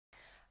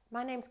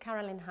My name's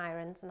Carolyn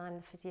Hirons and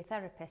I'm the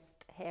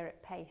physiotherapist here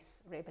at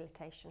PACE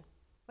Rehabilitation.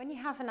 When you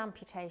have an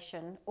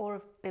amputation or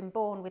have been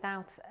born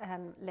without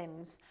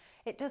limbs,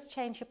 it does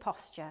change your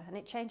posture and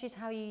it changes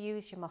how you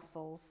use your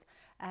muscles.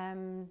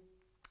 And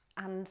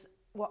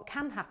what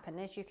can happen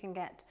is you can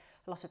get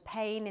a lot of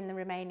pain in the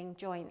remaining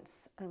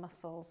joints and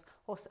muscles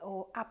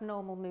or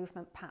abnormal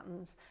movement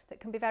patterns that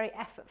can be very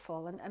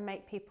effortful and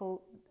make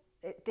people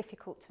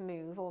difficult to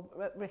move or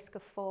at risk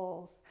of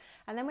falls.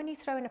 And then when you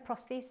throw in a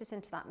prosthesis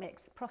into that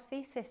mix, the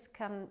prosthesis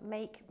can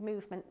make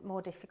movement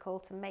more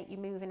difficult and make you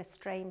move in a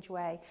strange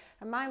way.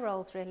 And my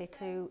role is really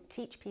to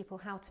teach people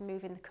how to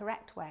move in the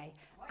correct way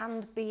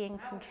and be in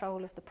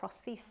control of the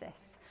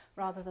prosthesis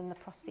rather than the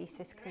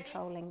prosthesis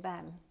controlling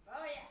them.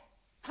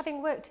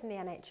 Having worked in the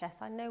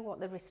NHS, I know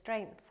what the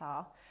restraints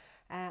are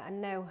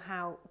and know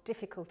how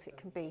difficult it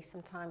can be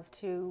sometimes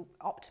to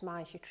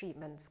optimise your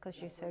treatments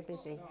because you're so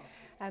busy.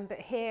 But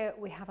here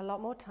we have a lot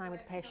more time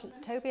with patients.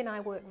 Toby and I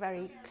work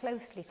very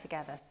closely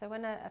together, so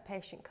when a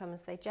patient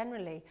comes, they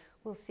generally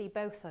will see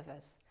both of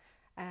us.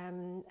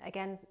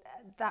 Again,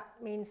 that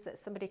means that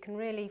somebody can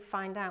really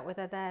find out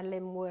whether their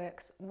limb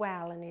works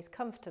well and is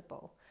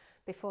comfortable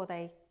before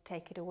they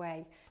take it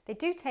away. They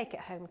do take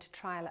it home to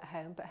trial at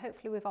home, but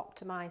hopefully we've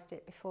optimised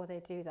it before they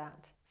do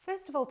that.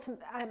 First of all,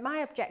 my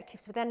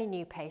objectives with any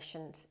new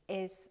patient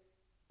is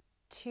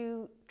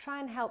to try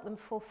and help them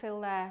fulfil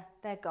their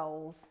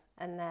goals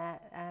and their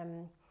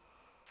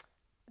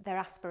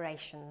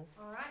aspirations.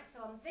 All right,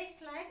 so on this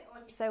leg...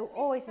 So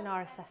always in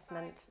our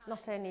assessment,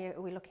 not only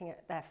are we looking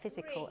at their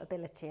physical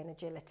ability and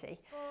agility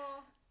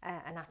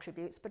and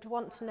attributes, but to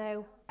want to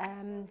know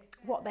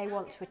what they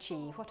want to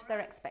achieve, what are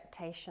their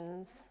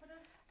expectations,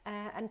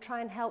 and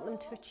try and help them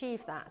to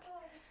achieve that.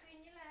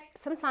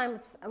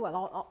 Sometimes,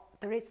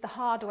 there is the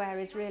hardware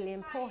is really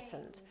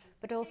important,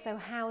 but also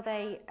how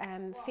they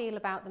feel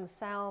about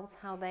themselves,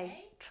 how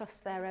they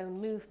trust their own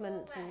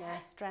movement and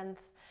their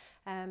strength.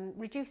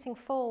 Reducing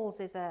falls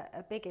is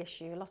a big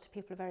issue. A lot of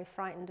people are very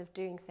frightened of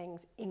doing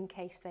things in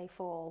case they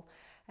fall.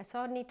 So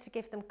I need to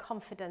give them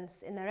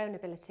confidence in their own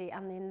ability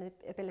and in the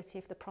ability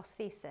of the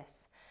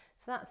prosthesis.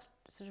 So that's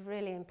sort of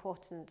really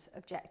important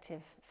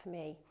objective for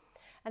me.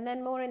 And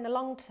then more in the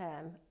long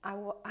term, I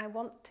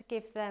want to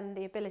give them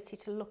the ability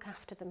to look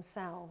after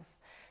themselves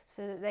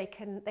so that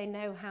they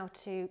know how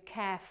to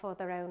care for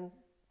their own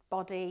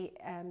body,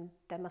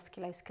 their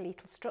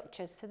musculoskeletal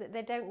structures, so that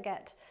they don't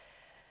get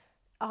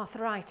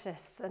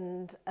arthritis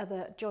and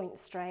other joint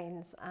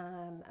strains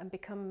and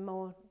become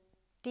more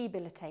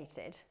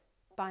debilitated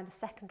by the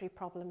secondary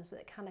problems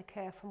that can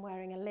occur from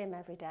wearing a limb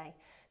every day.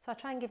 So I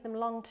try and give them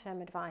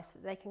long-term advice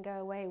that they can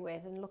go away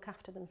with and look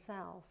after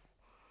themselves.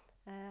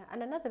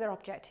 And another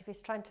objective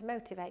is trying to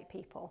motivate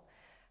people.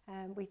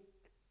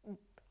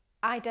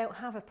 I don't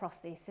have a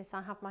prosthesis,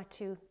 I have my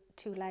two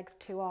legs,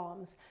 two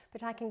arms,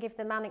 but I can give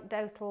them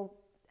anecdotal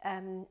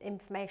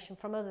information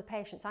from other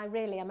patients. I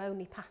really am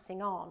only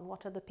passing on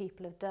what other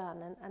people have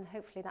done, and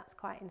hopefully that's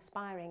quite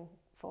inspiring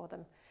for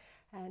them.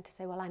 And to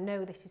say, well, I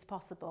know this is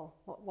possible,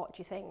 what do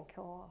you think?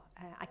 Or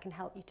I can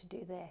help you to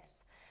do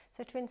this.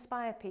 So to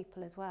inspire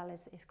people as well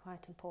is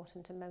quite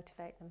important and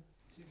motivate them.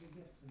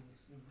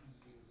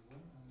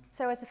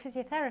 So as a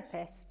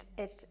physiotherapist,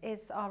 it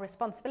is our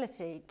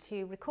responsibility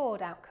to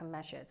record outcome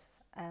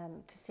measures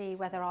to see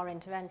whether our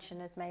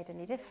intervention has made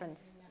any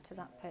difference to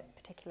that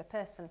particular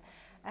person.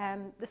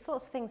 The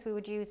sorts of things we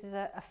would use is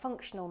a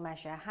functional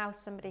measure, how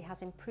somebody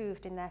has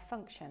improved in their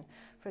function.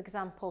 For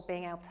example,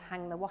 being able to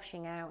hang the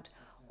washing out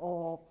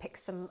or pick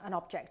an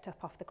object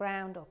up off the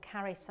ground or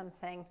carry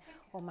something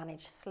or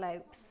manage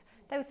slopes,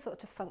 those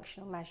sorts of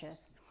functional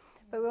measures.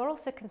 But we're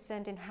also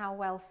concerned in how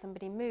well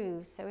somebody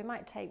moves, so we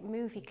might take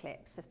movie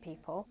clips of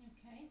people.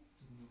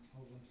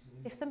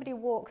 If somebody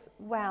walks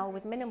well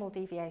with minimal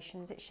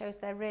deviations, it shows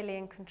they're really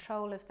in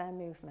control of their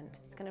movement.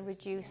 It's going to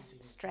reduce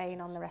strain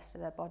on the rest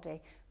of their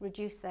body,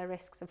 reduce their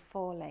risks of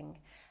falling,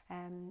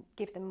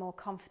 give them more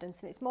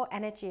confidence, and it's more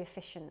energy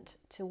efficient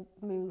to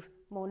move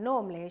more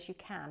normally as you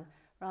can,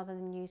 rather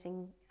than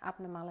using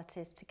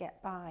abnormalities to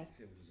get by.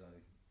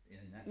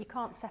 You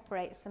can't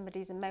separate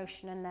somebody's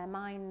emotion and their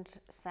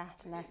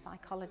mindset and their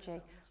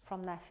psychology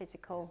from their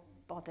physical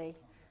body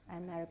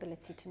and their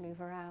ability to move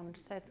around.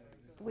 So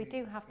we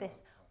do have a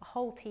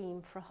whole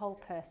team for a whole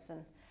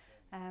person.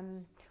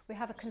 We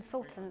have a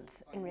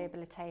consultant in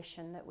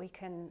rehabilitation that we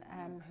can,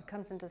 who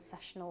comes and does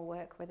sessional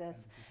work with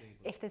us.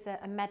 If there's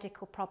a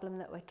medical problem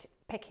that we're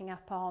picking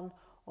up on,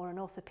 or an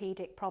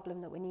orthopaedic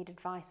problem that we need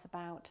advice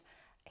about,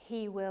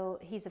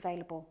 he's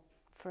available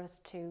for us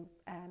to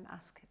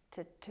ask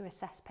to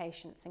assess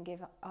patients and give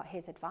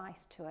his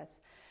advice to us.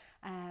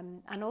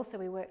 And also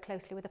we work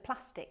closely with a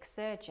plastic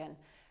surgeon.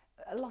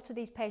 A lot of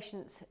these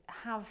patients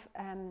have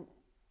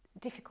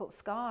difficult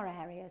scar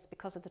areas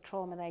because of the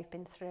trauma they've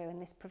been through,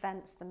 and this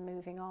prevents them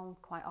moving on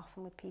quite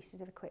often with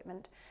pieces of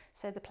equipment.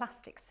 So the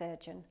plastic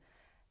surgeon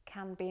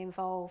can be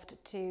involved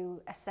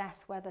to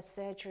assess whether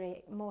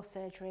more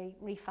surgery,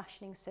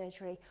 refashioning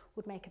surgery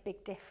would make a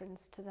big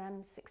difference to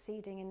them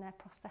succeeding in their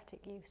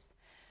prosthetic use.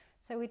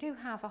 So we do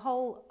have a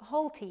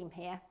whole team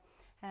here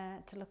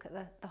to look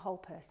at the whole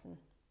person.